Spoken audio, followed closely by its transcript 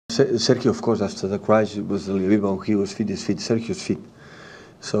Sergio, of course, after the crash, it was a little bit when he was fit, is fit. Sergio's fit.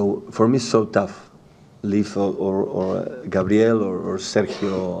 So for me, it's so tough. Leave or Gabriel or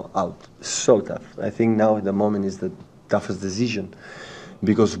Sergio out. So tough. I think now at the moment is the toughest decision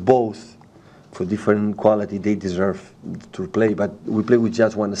because both, for different quality, they deserve to play. But we play with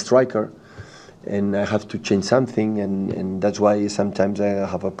just one striker, and I have to change something, and that's why sometimes I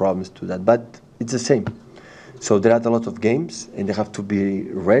have a problems to that. But it's the same. So there are a lot of games, and they have to be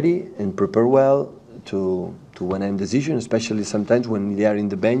ready and prepare well to win a decision, especially sometimes when they are in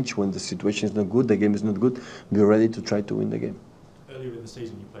the bench, when the situation is not good, the game is not good, be ready to try to win the game. Earlier in the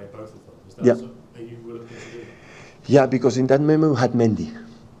season you played both of them. Is that Yeah. something you were looking to do? Yeah, because in that moment we had Mendy.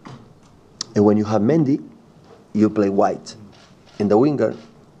 And when you have Mendy, you play wide. And the winger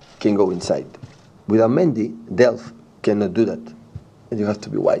can go inside. Without Mendy, Delph cannot do that. And you have to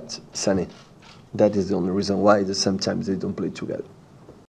be wide, Sané. That is the only reason why sometimes they don't play together.